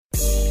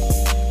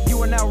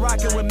now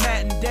rocking with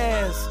Matt and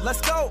Dez.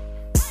 Let's go.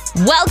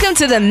 Welcome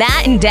to the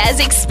Matt and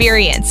Dez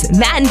Experience.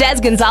 Matt and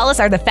Dez Gonzalez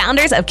are the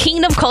founders of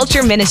Kingdom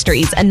Culture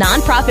Ministries, a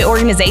nonprofit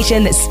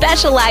organization that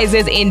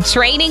specializes in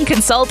training,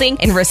 consulting,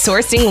 and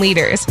resourcing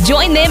leaders.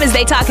 Join them as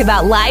they talk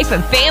about life,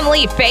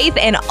 family, faith,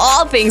 and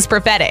all things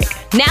prophetic.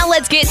 Now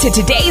let's get to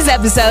today's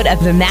episode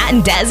of the Matt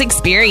and Dez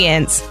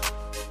Experience.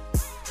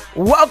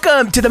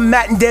 Welcome to the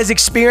Matt and Dez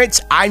Experience.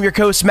 I'm your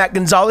co-host, Matt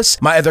Gonzalez.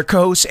 My other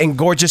co-host and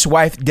gorgeous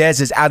wife,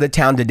 Dez, is out of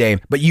town today,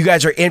 but you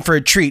guys are in for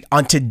a treat.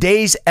 On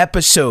today's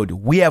episode,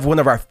 we have one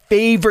of our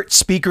favorite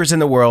speakers in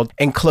the world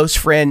and close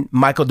friend,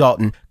 Michael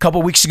Dalton. A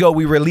couple weeks ago,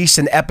 we released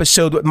an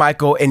episode with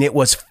Michael, and it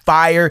was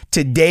fire.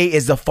 Today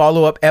is the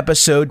follow-up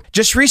episode.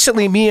 Just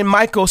recently, me and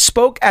Michael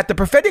spoke at the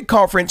Prophetic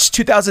Conference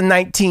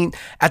 2019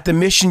 at the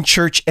Mission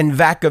Church in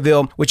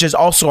Vacaville, which is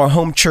also our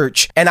home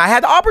church. And I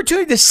had the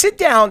opportunity to sit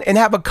down and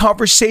have a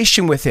conversation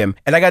with him.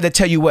 And I got to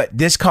tell you what,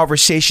 this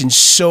conversation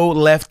so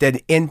left an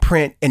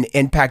imprint and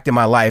impact in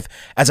my life,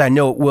 as I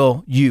know it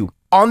will you.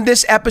 On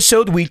this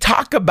episode, we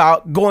talk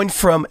about going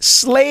from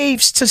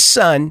slaves to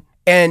son,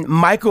 and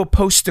Michael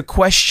posed the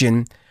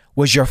question,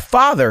 was your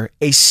father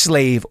a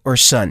slave or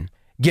son?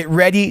 Get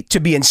ready to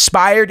be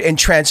inspired and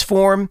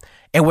transformed.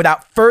 And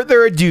without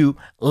further ado,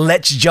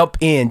 let's jump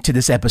into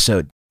this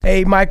episode.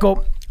 Hey,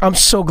 Michael. I'm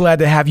so glad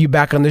to have you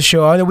back on the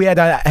show. I know we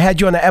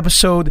had you on an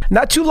episode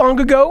not too long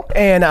ago,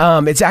 and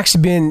it's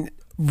actually been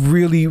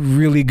really,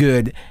 really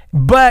good.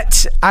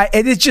 But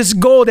it is just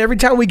gold every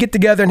time we get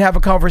together and have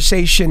a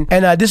conversation.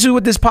 And this is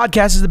what this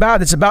podcast is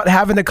about. It's about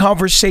having a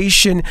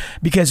conversation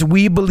because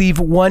we believe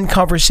one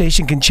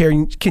conversation can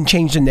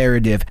change the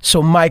narrative.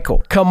 So,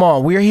 Michael, come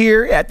on. We're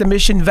here at the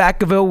Mission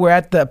Vacaville. We're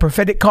at the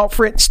Prophetic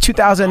Conference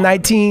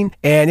 2019,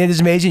 and it is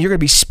amazing. You're going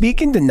to be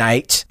speaking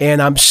tonight,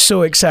 and I'm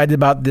so excited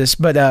about this.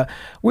 But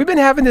we've been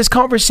having this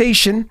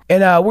conversation,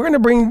 and we're going to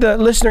bring the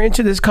listener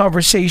into this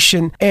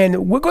conversation.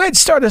 And we'll go ahead and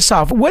start us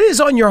off. What is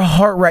on your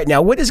heart right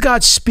now? What is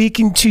God speaking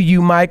to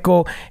you,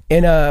 Michael,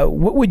 and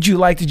what would you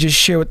like to just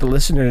share with the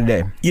listener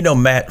today? You know,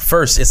 Matt,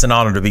 first, it's an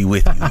honor to be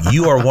with you.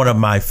 You are one of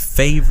my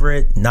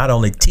favorite, not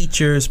only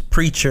teachers,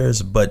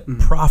 preachers, but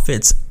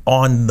prophets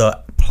on the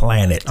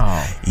planet.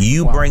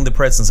 You bring the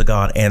presence of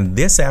God. And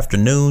this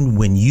afternoon,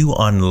 when you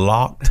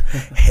unlocked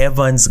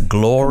heaven's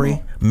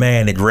glory,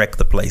 man, it wrecked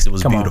the place. It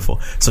was beautiful.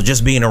 So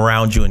just being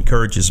around you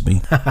encourages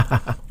me.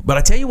 But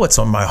I tell you what's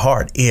on my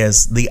heart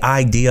is the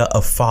idea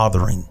of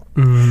fathering.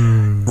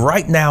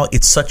 Right now,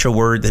 it's such a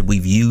word that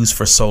we've used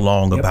for so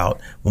long about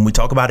when we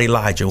talk about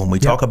Elijah, when we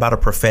talk about a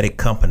prophetic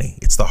company,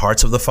 it's the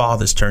hearts of the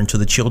fathers turn to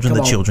the children,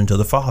 the children to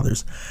the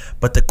fathers.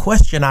 But the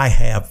question I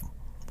have,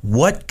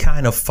 what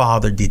kind of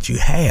father did you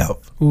have?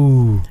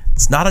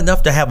 It's not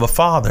enough to have a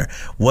father.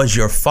 Was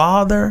your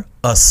father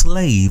a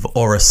slave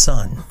or a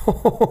son?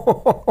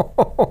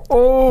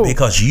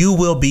 Because you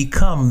will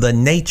become the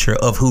nature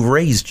of who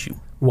raised you.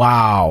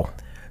 Wow.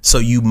 So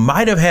you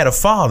might have had a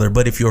father,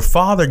 but if your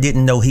father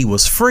didn't know he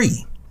was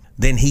free,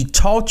 then he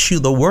taught you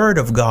the word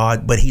of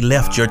God, but he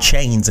left your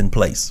chains in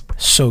place.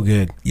 So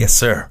good. Yes,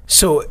 sir.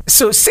 So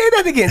say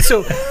that again.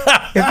 So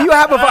if you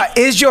have a father,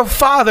 is your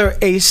father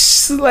a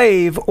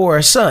slave or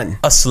a son?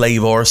 A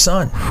slave or a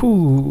son.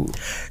 Ooh.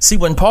 See,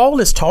 when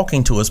Paul is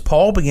talking to us,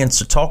 Paul begins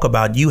to talk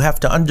about you have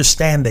to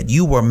understand that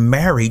you were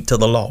married to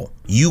the law.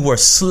 You were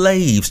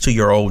slaves to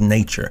your old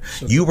nature.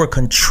 You were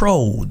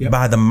controlled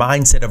by the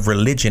mindset of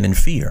religion and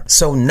fear.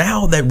 So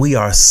now that we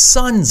are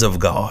sons of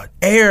God,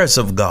 heirs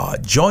of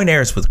God, joint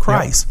heirs with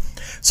Christ.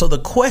 So the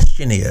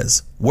question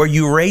is, were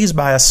you raised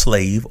by a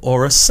slave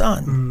or a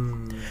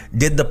son?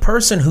 Did the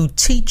person who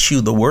teach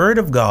you the word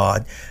of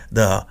God,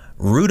 the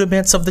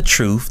rudiments of the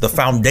truth, the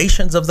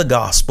foundations of the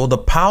gospel, the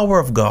power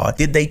of God,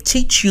 did they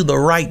teach you the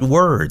right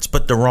words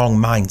but the wrong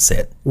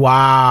mindset?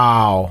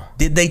 Wow.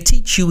 Did they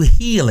teach you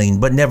healing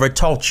but never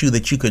taught you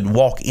that you could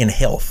walk in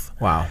health?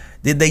 Wow.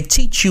 Did they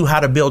teach you how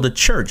to build a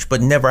church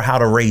but never how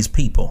to raise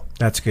people?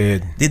 That's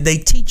good. Did they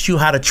teach you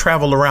how to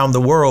travel around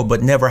the world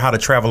but never how to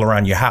travel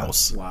around your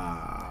house?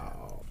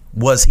 Wow.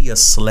 Was he a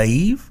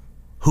slave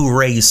who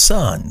raised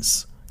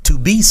sons to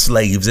be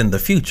slaves in the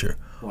future?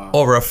 Wow.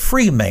 Or a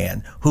free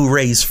man who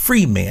raised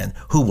free men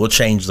who will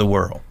change the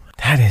world?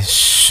 That is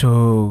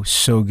so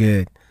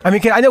good. I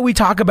mean, I know we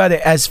talk about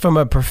it as from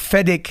a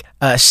prophetic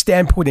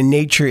standpoint in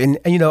nature. And,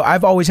 you know,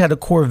 I've always had a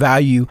core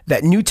value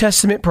that New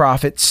Testament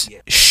prophets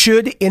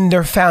should, in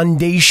their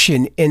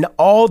foundation, in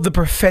all the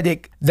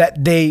prophetic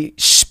that they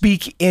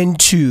speak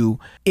into,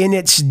 in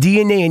its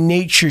DNA and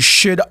nature,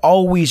 should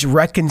always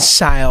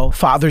reconcile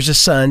fathers to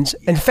sons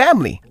and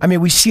family. I mean,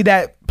 we see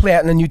that play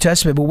out in the New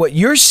Testament, but what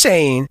you're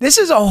saying, this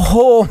is a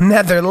whole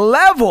nother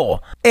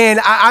level. And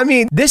I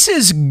mean, this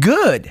is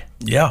good.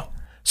 Yeah.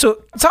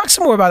 So talk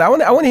some more about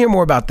it. I want to hear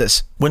more about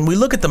this. When we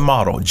look at the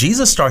model,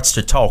 Jesus starts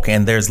to talk,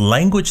 and there's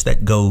language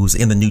that goes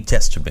in the New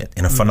Testament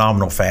in a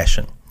phenomenal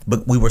fashion.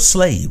 But we were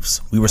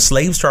slaves. We were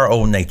slaves to our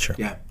old nature.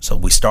 Yeah. So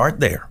we start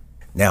there.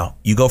 Now,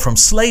 you go from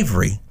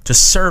slavery to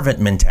servant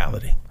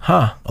mentality.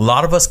 A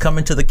lot of us come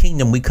into the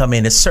kingdom, we come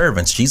in as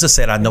servants. Jesus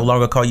said, I no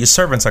longer call you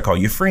servants, I call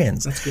you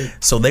friends. That's good.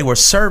 So they were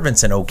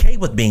servants and okay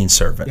with being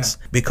servants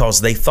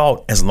because they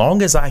thought, as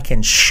long as I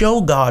can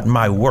show God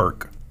my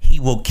work, he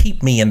will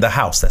keep me in the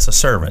house. That's a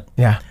servant.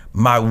 Yeah.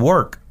 My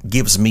work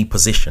gives me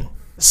position.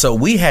 So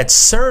we had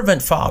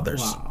servant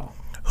fathers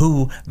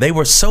who they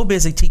were so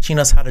busy teaching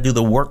us how to do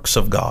the works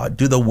of God,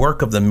 do the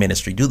work of the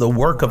ministry, do the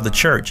work of the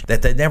church,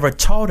 that they never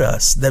taught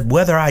us that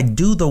whether I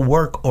do the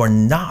work or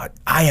not,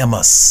 I am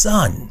a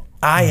son.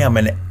 I am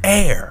an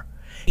heir.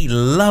 He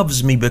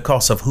loves me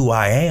because of who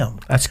I am.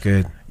 That's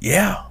good.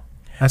 Yeah.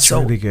 That's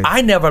really good.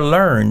 I never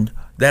learned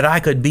that I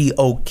could be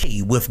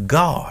okay with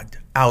God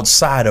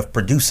outside of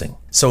producing.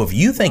 So if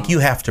you think you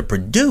have to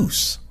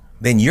produce,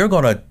 then you're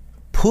going to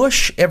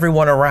push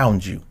everyone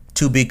around you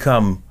to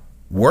become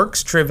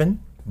works-driven,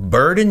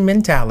 burden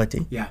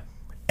mentality,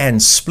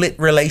 and split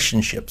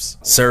relationships,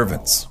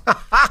 servants.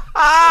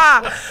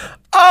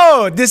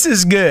 Oh, this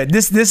is good.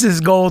 This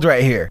is gold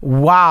right here.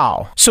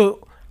 Wow.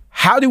 So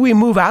how do we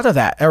move out of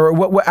that? Or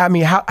what I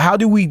mean, how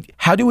do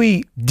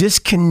we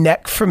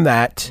disconnect from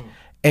that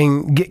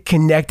and get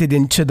connected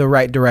into the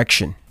right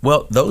direction?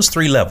 Well, those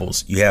three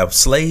levels, you have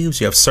slaves,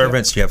 you have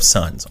servants, you have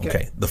sons.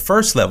 Okay. The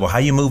first level, how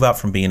you move out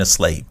from being a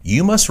slave,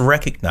 you must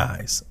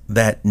recognize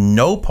that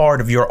no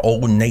part of your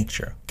old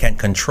nature can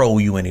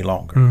control you any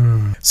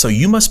longer. So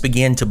you must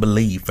begin to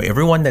believe, for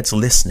everyone that's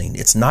listening,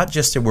 it's not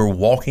just that we're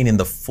walking in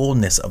the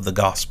fullness of the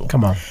gospel.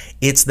 Come on.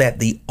 It's that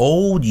the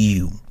old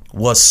you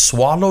was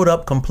swallowed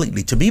up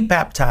completely. To be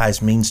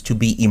baptized means to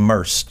be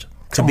immersed.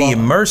 To be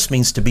immersed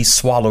means to be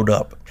swallowed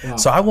up.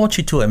 So I want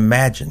you to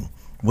imagine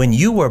when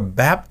you were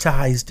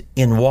baptized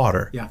in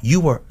water, you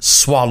were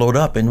swallowed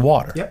up in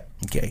water.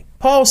 Okay.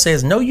 Paul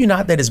says, know you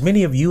not that as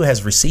many of you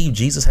as received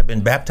Jesus have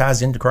been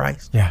baptized into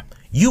Christ?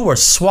 You were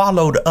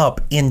swallowed up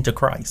into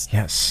Christ.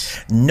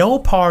 Yes. No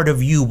part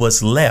of you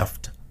was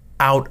left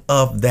out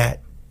of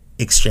that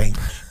exchange.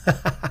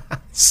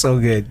 So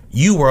good.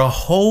 You were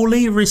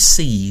wholly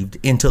received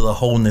into the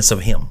wholeness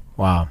of him.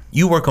 Wow.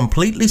 You were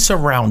completely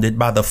surrounded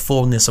by the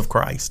fullness of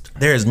Christ.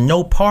 There is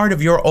no part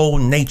of your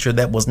old nature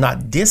that was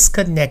not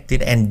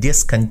disconnected and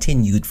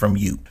discontinued from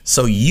you.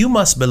 So you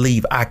must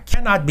believe I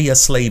cannot be a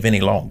slave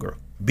any longer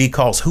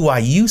because who I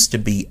used to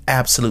be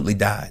absolutely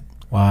died.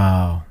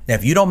 Wow. Now,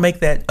 if you don't make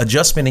that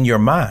adjustment in your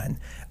mind,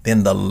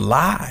 then the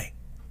lie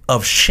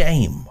of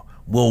shame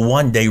will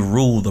one day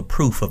rule the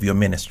proof of your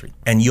ministry,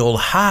 and you'll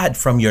hide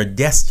from your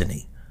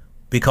destiny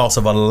because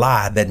of a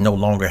lie that no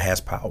longer has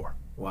power.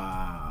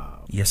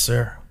 Wow. Yes,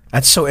 sir.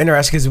 That's so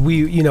interesting because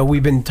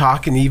we've been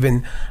talking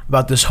even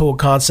about this whole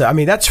concept. I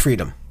mean, that's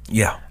freedom.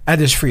 Yeah. That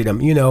is freedom,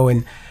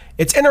 and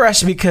it's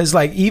interesting because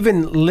like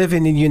even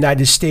living in the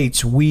United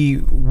States,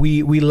 we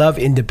love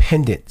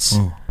independence,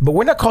 but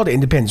we're not called to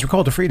independence. We're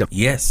called to freedom.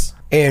 Yes.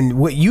 And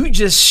what you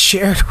just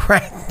shared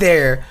right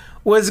there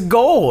was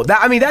gold.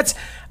 That's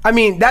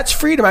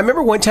freedom. I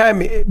remember one time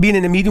being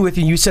in a meeting with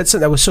you, you said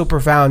something that was so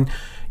profound.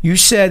 You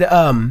said,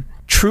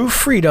 true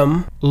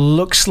freedom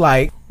looks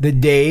like the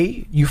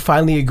day you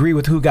finally agree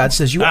with who God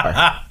says you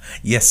are.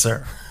 Yes,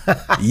 sir.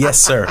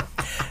 Yes, sir.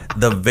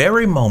 The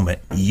very moment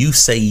you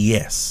say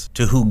yes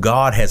to who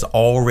God has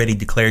already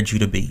declared you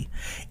to be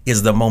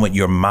is the moment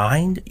your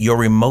mind,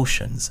 your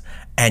emotions,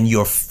 and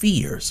your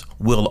fears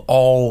will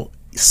all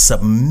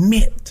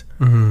submit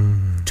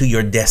to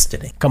your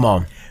destiny. Come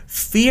on.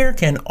 Fear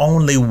can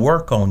only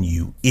work on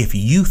you if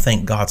you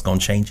think God's going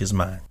to change his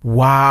mind.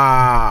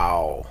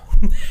 Wow.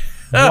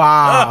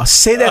 Wow.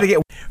 Say that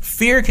again.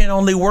 Fear can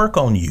only work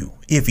on you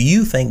if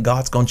you think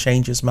God's going to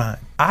change his mind.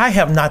 I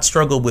have not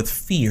struggled with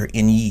fear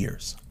in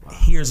years.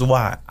 Here's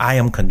why. I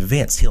am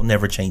convinced he'll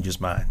never change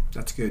his mind.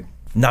 That's good.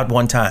 Not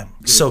one time.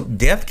 Good. So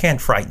death can't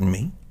frighten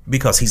me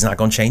because he's not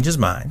going to change his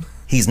mind.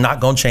 He's not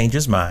going to change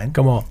his mind.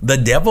 Come on. The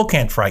devil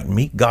can't frighten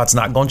me. God's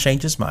not going to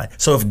change his mind.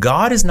 So if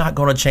God is not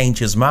going to change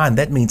his mind,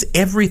 that means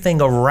everything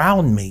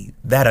around me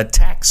that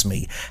attacks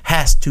me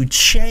has to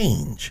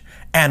change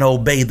and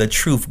obey the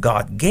truth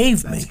God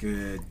gave me. That's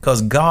good.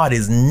 Because God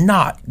is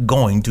not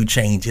going to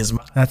change his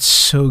mind. That's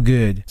so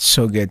good.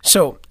 So good.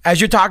 So as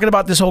you're talking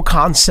about this whole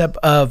concept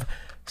of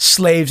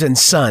slaves and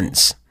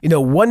sons,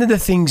 one of the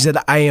things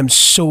that I am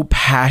so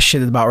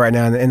passionate about right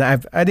now, and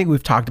I think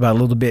we've talked about a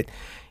little bit,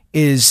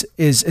 is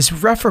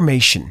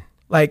reformation.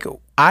 Like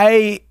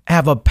I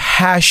have a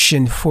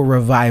passion for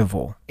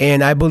revival,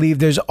 and I believe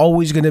there's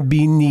always going to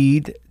be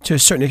need to a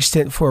certain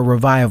extent for a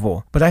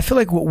revival. But I feel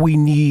like what we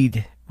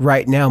need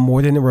right now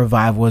more than a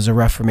revival is a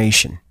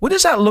reformation. What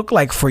does that look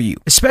like for you?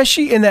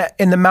 Especially in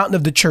the mountain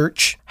of the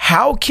church.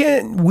 How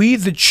can we,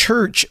 the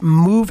church,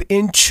 move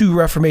into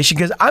reformation?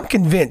 Because I'm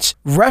convinced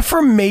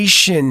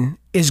reformation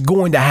is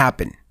going to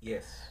happen.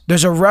 Yes.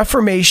 There's a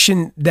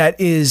reformation that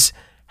is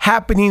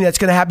happening, that's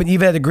going to happen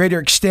even at a greater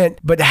extent.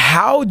 But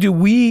how do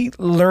we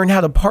learn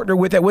how to partner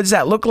with that? What does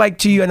that look like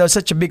to you? I know it's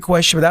such a big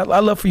question, but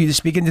I'd love for you to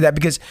speak into that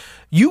because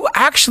you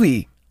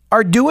actually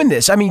are doing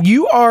this. I mean,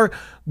 you are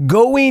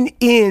going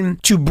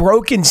into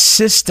broken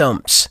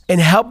systems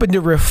and helping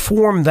to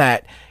reform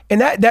that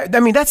And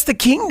that's the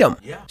kingdom.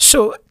 Yeah.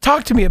 So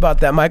talk to me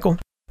about that, Michael.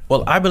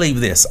 Well, I believe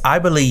this. I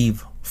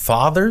believe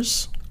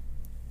fathers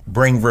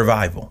bring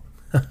revival.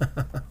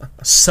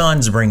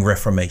 Sons bring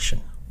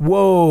reformation.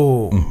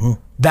 Whoa.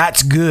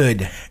 That's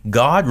good.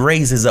 God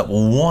raises up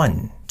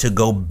one to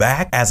go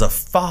back as a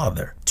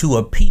father to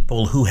a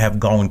people who have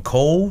gone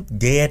cold,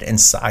 dead, and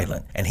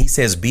silent. And he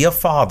says, be a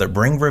father,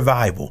 bring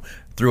revival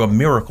through a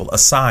miracle, a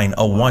sign,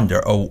 a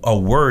wonder, a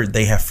word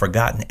they have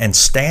forgotten, and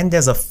stand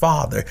as a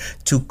father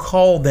to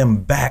call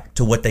them back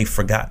to what they've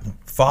forgotten.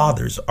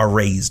 Fathers are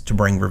raised to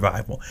bring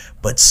revival,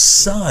 but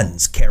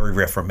sons carry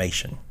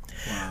reformation.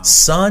 Wow.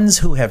 Sons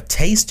who have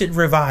tasted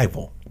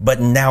revival, but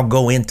now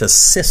go into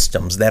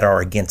systems that are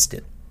against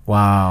it.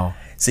 Wow.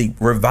 See,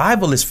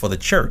 revival is for the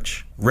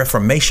church.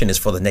 Reformation is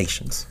for the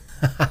nations.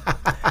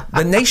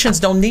 The nations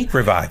don't need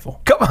revival.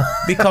 Come on.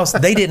 Because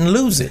they didn't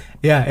lose it.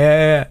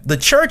 Yeah. The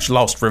church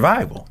lost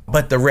revival,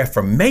 but the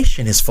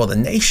Reformation is for the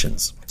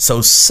nations.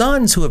 So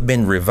sons who have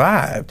been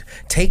revived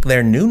take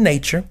their new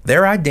nature,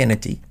 their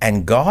identity,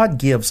 and God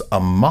gives a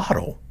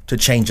model to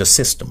change a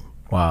system.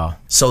 Wow.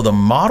 So the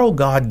model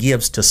God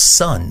gives to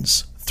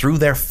sons through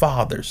their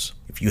fathers.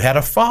 If you had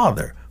a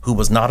father who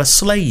was not a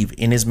slave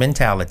in his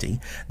mentality,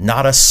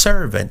 not a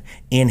servant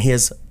in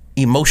his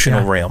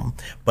emotional realm,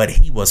 but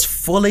he was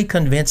fully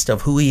convinced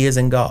of who he is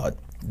in God,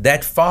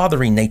 that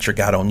fathering nature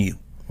got on you.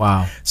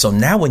 Wow. So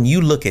now when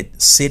you look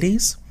at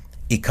cities,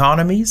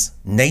 economies,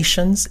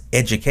 nations,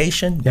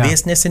 education,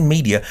 business, and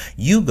media,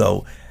 you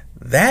go,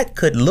 that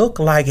could look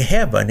like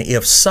heaven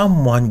if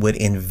someone would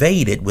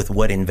invade it with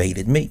what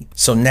invaded me.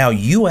 So now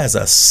you as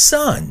a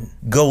son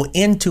go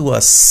into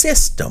a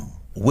system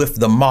with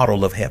the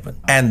model of heaven,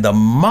 and the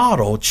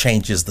model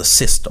changes the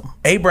system.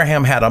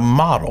 Abraham had a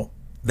model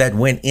that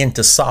went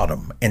into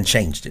Sodom and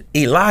changed it.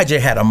 Elijah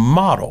had a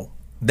model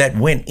that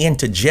went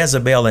into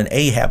Jezebel and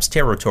Ahab's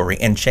territory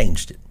and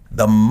changed it.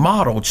 The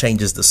model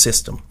changes the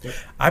system.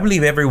 I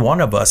believe every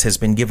one of us has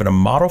been given a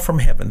model from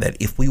heaven that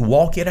if we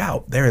walk it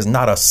out, there is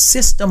not a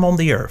system on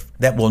the earth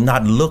that will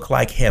not look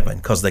like heaven,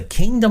 because the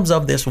kingdoms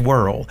of this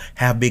world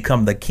have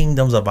become the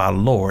kingdoms of our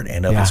Lord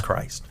and of his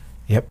Christ.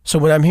 Yep. So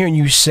what I'm hearing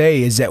you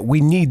say is that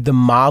we need the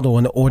model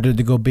in order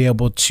to go be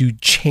able to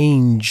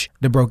change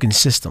the broken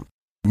system.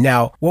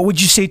 Now, what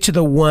would you say to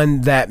the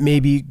one that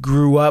maybe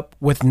grew up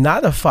with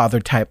not a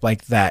father type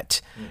like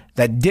that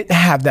didn't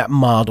have that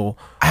model?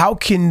 How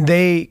can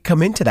they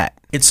come into that?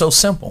 It's so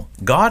simple.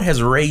 God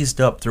has raised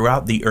up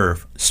throughout the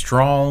earth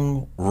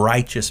strong,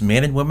 righteous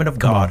men and women of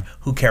God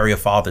who carry a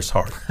father's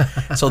heart.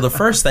 So the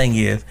first thing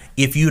is,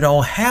 if you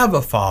don't have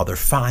a father,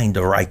 find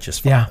a righteous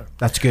father. Yeah,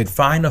 that's good.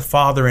 Find a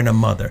father and a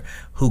mother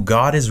who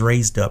God has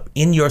raised up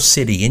in your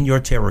city, in your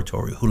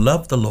territory, who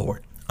love the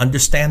Lord,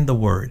 understand the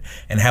word,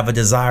 and have a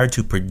desire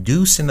to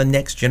produce in the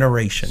next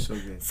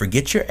generation.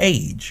 Forget your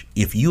age.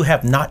 If you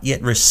have not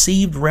yet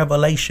received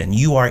revelation,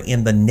 you are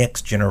in the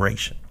next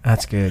generation.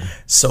 That's good.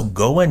 So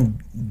go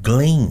and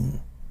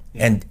glean.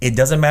 And it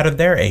doesn't matter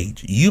their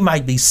age. You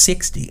might be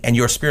 60 and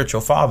your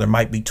spiritual father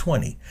might be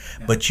 20.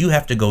 But you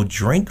have to go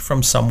drink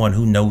from someone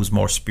who knows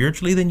more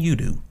spiritually than you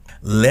do.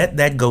 Let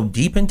that go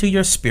deep into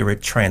your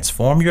spirit,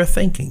 transform your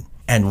thinking.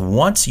 And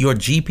once your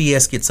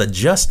GPS gets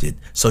adjusted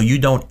so you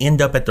don't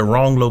end up at the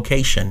wrong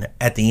location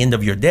at the end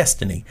of your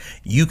destiny,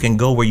 you can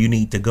go where you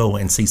need to go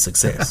and see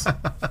success.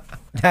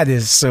 That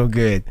is so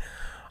good.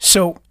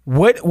 So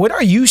what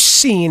are you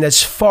seeing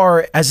as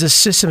far as the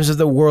systems of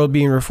the world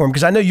being reformed?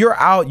 Because I know you're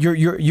out,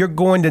 you're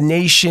going to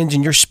nations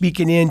and you're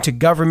speaking into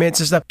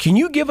governments and stuff. Can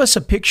you give us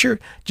a picture,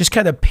 just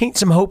kind of paint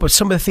some hope of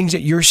some of the things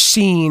that you're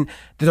seeing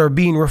that are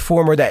being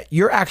reformed or that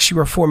you're actually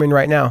reforming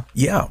right now?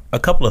 Yeah, a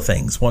couple of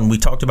things. One, we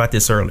talked about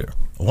this earlier.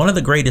 One of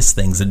the greatest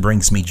things that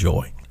brings me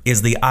joy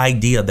is the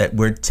idea that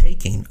we're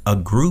taking a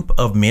group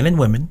of men and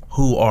women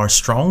who are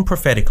strong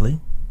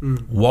prophetically,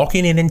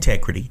 walking in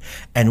integrity,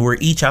 and we're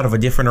each out of a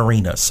different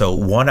arena. So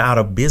one out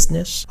of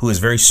business, who is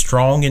very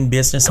strong in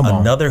business,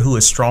 another who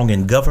is strong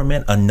in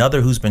government,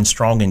 another who's been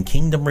strong in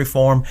kingdom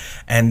reform,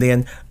 and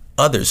then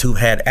others who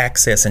had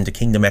access into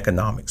kingdom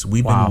economics.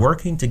 We've been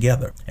working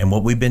together. And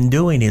what we've been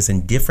doing is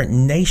in different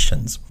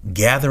nations,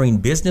 gathering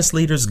business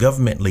leaders,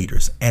 government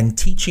leaders, and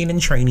teaching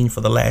and training for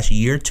the last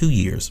year, 2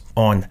 years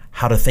on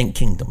how to think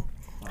kingdom,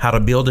 how to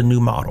build a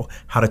new model,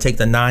 how to take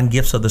the 9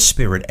 gifts of the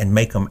Spirit and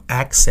make them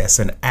access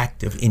and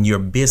active in your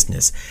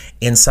business,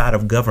 inside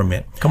of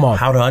government.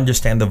 How to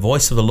understand the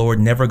voice of the Lord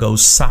never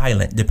goes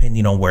silent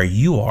depending on where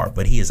you are,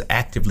 but he is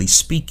actively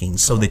speaking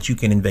so that you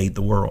can invade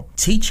the world.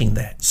 Teaching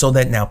that so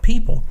that now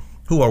people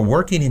who are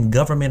working in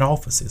government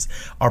offices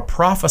are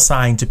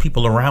prophesying to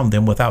people around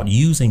them without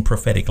using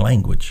prophetic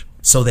language.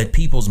 so that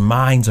people's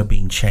minds are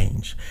being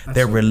changed.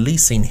 They're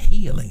releasing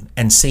healing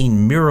and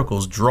seeing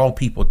miracles draw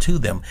people to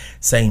them,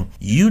 saying,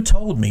 you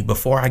told me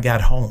before I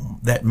got home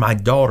that my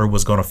daughter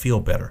was going to feel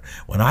better.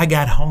 When I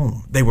got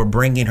home, they were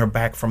bringing her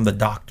back from the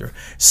doctor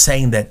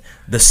saying that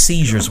the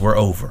seizures were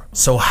over.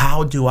 So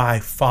how do I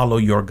follow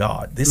your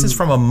God? This is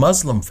from a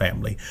Muslim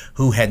family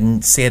who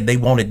had said they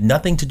wanted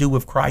nothing to do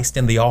with Christ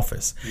in the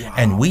office. Wow.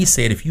 And we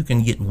said, if you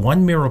can get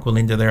one miracle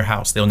into their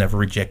house, they'll never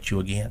reject you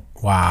again.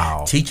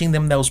 Wow. Teaching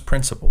them those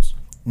principles.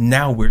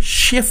 Now we're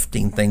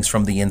shifting things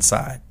from the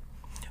inside.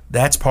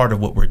 That's part of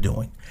what we're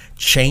doing.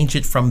 Change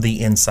it from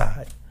the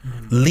inside.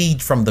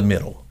 Lead from the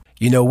middle.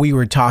 You know, we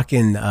were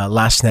talking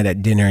last night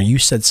at dinner. You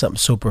said something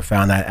so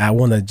profound. I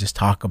want to just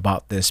talk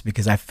about this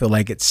because I feel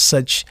like it's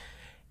such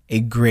a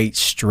great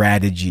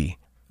strategy.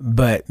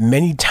 But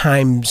many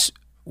times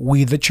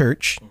we, the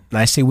church, and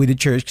I say we, the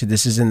church, because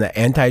this is in the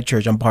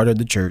anti-church, I'm part of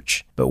the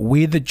church, but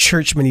we, the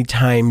church, many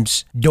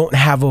times don't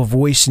have a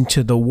voice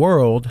into the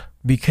world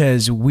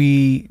because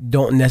we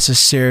don't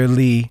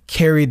necessarily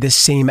carry the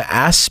same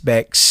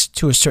aspects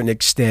to a certain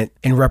extent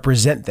and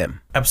represent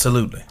them.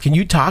 Absolutely. Can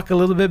you talk a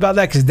little bit about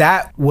that? Because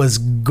that was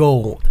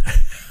gold.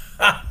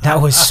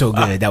 That was so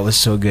good. That was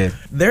so good.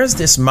 There's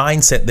this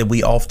mindset that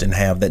we often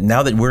have that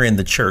now that we're in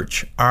the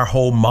church, our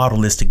whole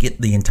model is to get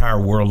the entire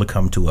world to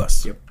come to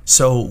us. Yep.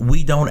 So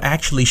we don't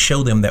actually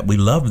show them that we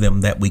love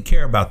them, that we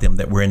care about them,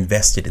 that we're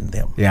invested in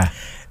them. Yeah.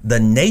 The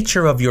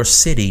nature of your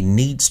city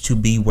needs to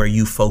be where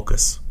you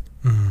focus.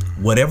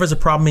 Whatever's a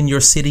problem in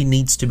your city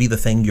needs to be the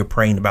thing you're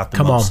praying about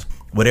the most.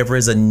 Whatever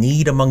is a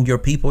need among your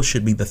people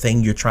should be the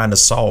thing you're trying to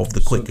solve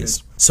the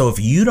quickest. So if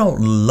you don't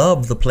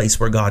love the place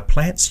where God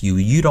plants you,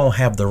 you don't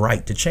have the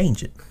right to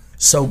change it.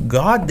 So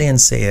God then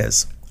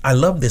says, I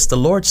love this. The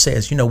Lord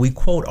says, you know, we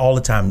quote all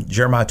the time,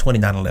 Jeremiah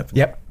 29:11.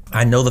 Yep.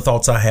 I know the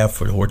thoughts I have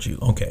towards you.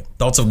 Okay.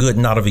 Thoughts of good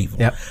and not of evil.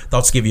 Yep.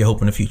 Thoughts give you hope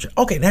in the future.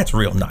 Okay, that's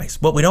real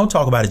nice. What we don't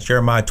talk about is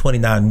Jeremiah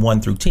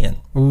 29:1-10.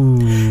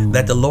 Ooh.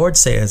 That the Lord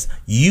says,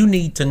 you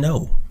need to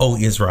know, O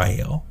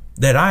Israel,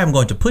 that I am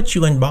going to put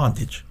you in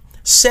bondage.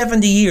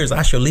 70 years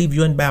I shall leave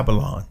you in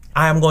Babylon.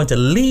 I am going to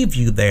leave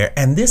you there,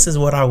 and this is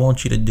what I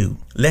want you to do.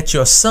 Let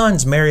your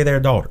sons marry their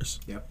daughters.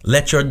 Yep.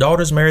 Let your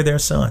daughters marry their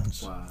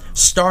sons. Wow.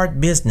 Start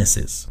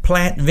businesses,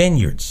 plant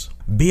vineyards,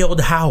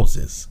 build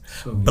houses,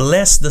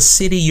 bless the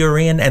city you're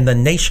in and the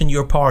nation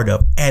you're part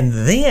of. And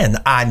then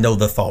I know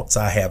the thoughts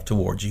I have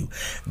towards you.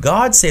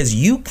 God says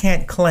you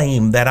can't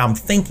claim that I'm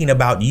thinking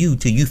about you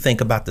till you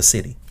think about the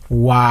city.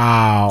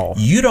 Wow.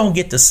 You don't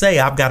get to say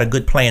I've got a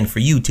good plan for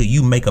you till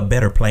you make a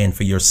better plan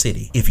for your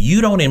city. If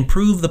you don't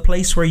improve the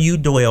place where you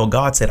dwell,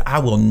 God said, I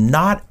will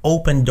not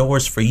open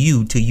doors for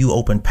you till you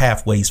open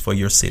pathways for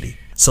your city.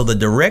 So the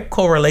direct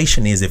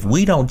correlation is if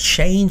we don't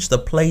change the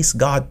place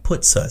God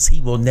puts us,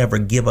 he will never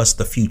give us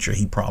the future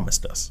he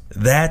promised us.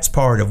 That's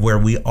part of where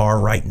we are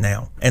right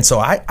now. And so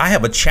I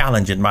have a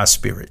challenge in my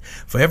spirit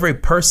for every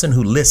person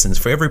who listens,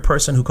 for every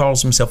person who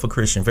calls himself a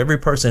Christian, for every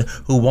person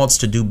who wants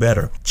to do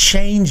better.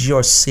 Change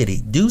your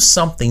city. Do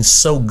something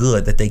so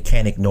good that they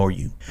can't ignore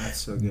you.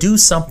 That's so good. Do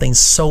something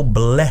so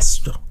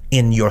blessed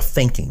in your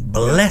thinking.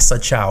 Bless a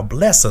child,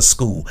 bless a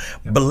school,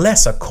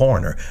 bless a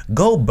corner.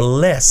 Go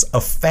bless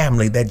a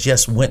family that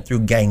just went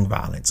through gang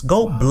violence.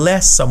 Go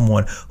bless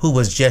someone who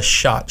was just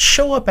shot.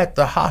 Show up at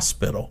the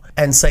hospital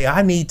and say,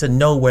 I need to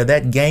know where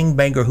that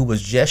gangbanger who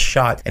was just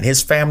shot and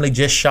his family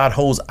just shot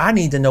holes. I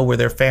need to know where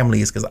their family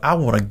is because I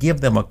want to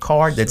give them a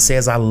card that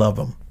says I love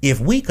them.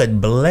 If we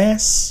could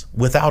bless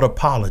without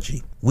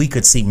apology, we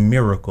could see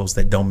miracles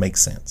that don't make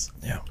sense.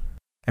 Yeah.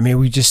 I mean,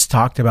 we just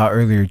talked about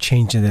earlier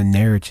changing the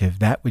narrative.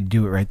 That would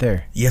do it right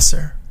there. Yes,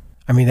 sir.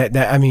 I mean,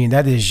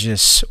 that is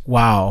just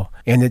wow.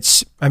 And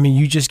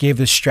you just gave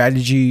the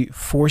strategy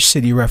for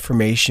city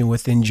reformation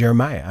within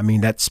Jeremiah. I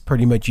mean, that's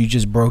pretty much, you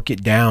just broke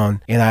it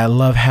down. And I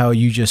love how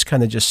you just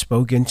kind of just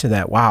spoke into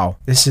that. Wow,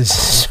 this is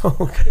so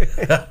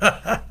good.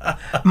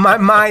 My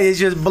mind is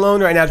just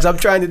blown right now because I'm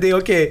trying to think,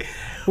 okay,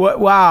 what?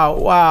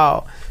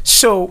 Wow.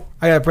 So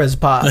I got to press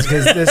pause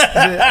because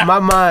my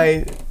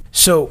mind.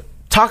 So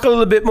talk a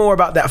little bit more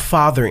about that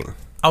fathering.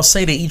 I'll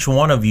say to each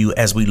one of you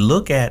as we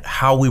look at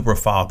how we were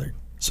fathered.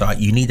 So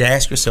you need to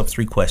ask yourself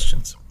 3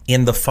 questions.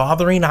 In the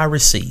fathering I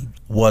received,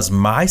 was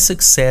my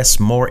success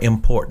more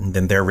important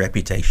than their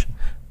reputation?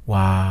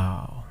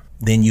 Wow.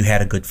 Then you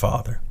had a good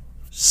father.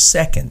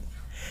 Second,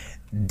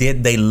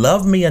 did they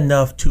love me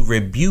enough to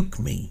rebuke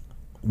me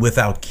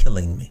without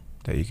killing me?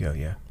 There you go,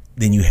 yeah.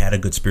 Then you had a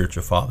good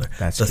spiritual father.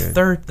 That's the good.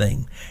 Third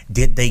thing,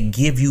 did they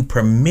give you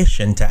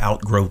permission to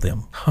outgrow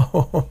them?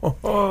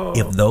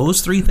 If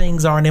those 3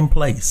 things aren't in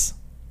place,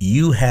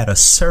 you had a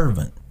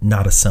servant,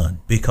 not a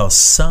son, because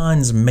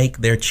sons make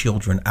their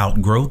children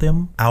outgrow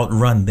them,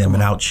 outrun them,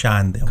 and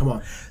outshine them. Come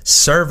on.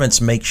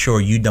 Servants make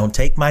sure you don't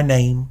take my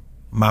name,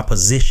 my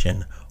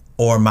position,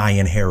 or my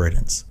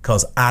inheritance,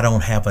 because I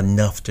don't have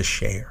enough to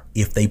share.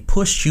 If they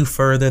push you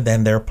further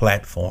than their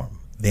platform,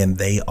 then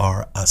they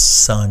are a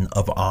son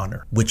of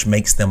honor, which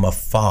makes them a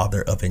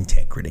father of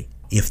integrity.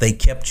 If they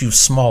kept you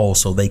small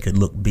so they could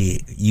look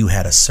big, you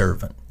had a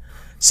servant.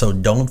 So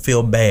don't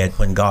feel bad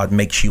when God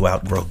makes you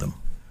outgrow them.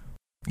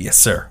 Yes,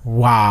 sir.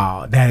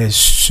 Wow, that is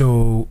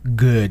so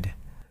good.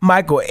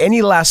 Michael,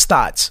 any last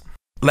thoughts?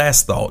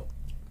 Last thought.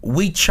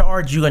 We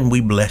charge you and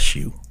we bless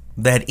you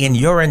that in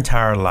your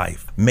entire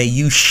life, may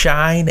you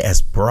shine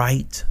as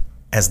bright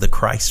as the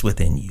Christ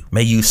within you.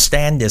 May you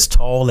stand as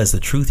tall as the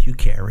truth you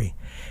carry.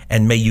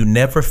 And may you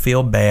never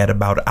feel bad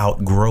about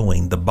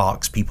outgrowing the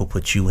box people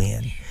put you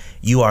in.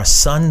 You are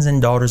sons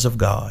and daughters of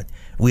God.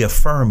 We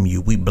affirm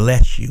you, we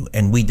bless you,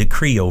 and we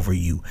decree over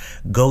you.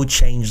 Go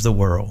change the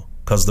world,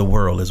 because the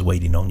world is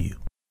waiting on you.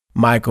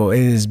 Michael,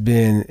 it has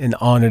been an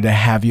honor to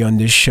have you on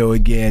this show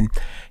again.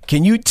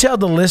 Can you tell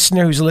the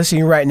listener who's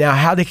listening right now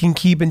how they can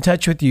keep in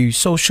touch with you?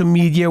 Social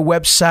media,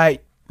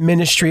 website,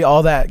 ministry,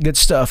 all that good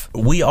stuff.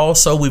 We've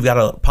got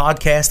a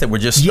podcast that we're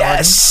just starting.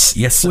 Yes,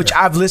 sir. Which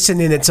I've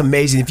listened and it's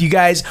amazing. If you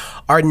guys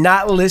are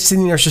not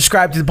listening or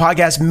subscribed to the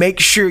podcast, make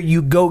sure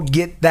you go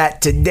get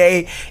that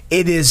today.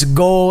 It is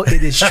gold.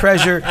 It is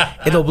treasure.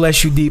 It'll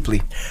bless you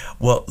deeply.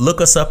 Well, look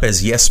us up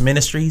as Yes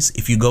Ministries.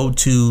 If you go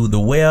to the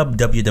web,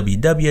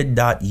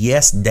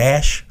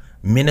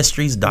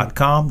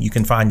 www.yes-ministries.com, you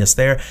can find us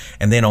there.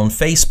 And then on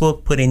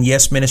Facebook, put in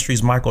Yes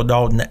Ministries Michael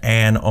Dalton,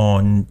 and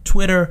on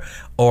Twitter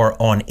or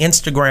on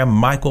Instagram,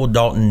 Michael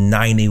Dalton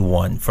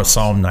 91 for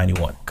Psalm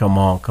 91. Come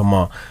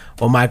on.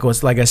 Well, Michael,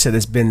 it's like I said,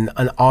 it's been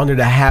an honor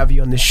to have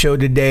you on the show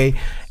today.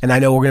 And I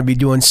know we're going to be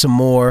doing some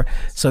more.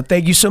 So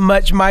thank you so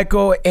much,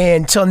 Michael.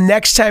 And until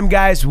next time,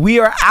 guys, we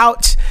are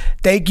out.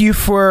 Thank you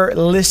for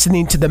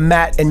listening to the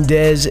Matt and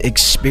Des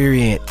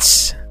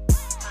Experience.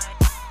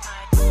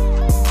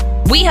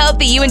 We hope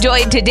that you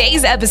enjoyed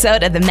today's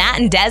episode of the Matt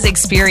and Des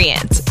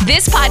Experience.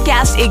 This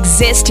podcast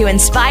exists to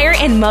inspire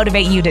and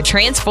motivate you to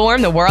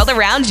transform the world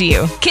around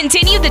you.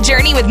 Continue the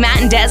journey with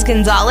Matt and Des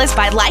Gonzalez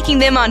by liking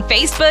them on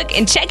Facebook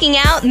and checking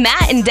out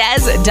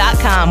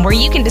mattanddes.com, where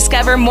you can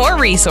discover more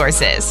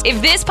resources.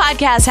 If this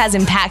podcast has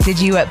impacted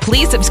you,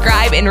 please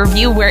subscribe and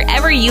review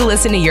wherever you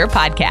listen to your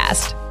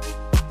podcast.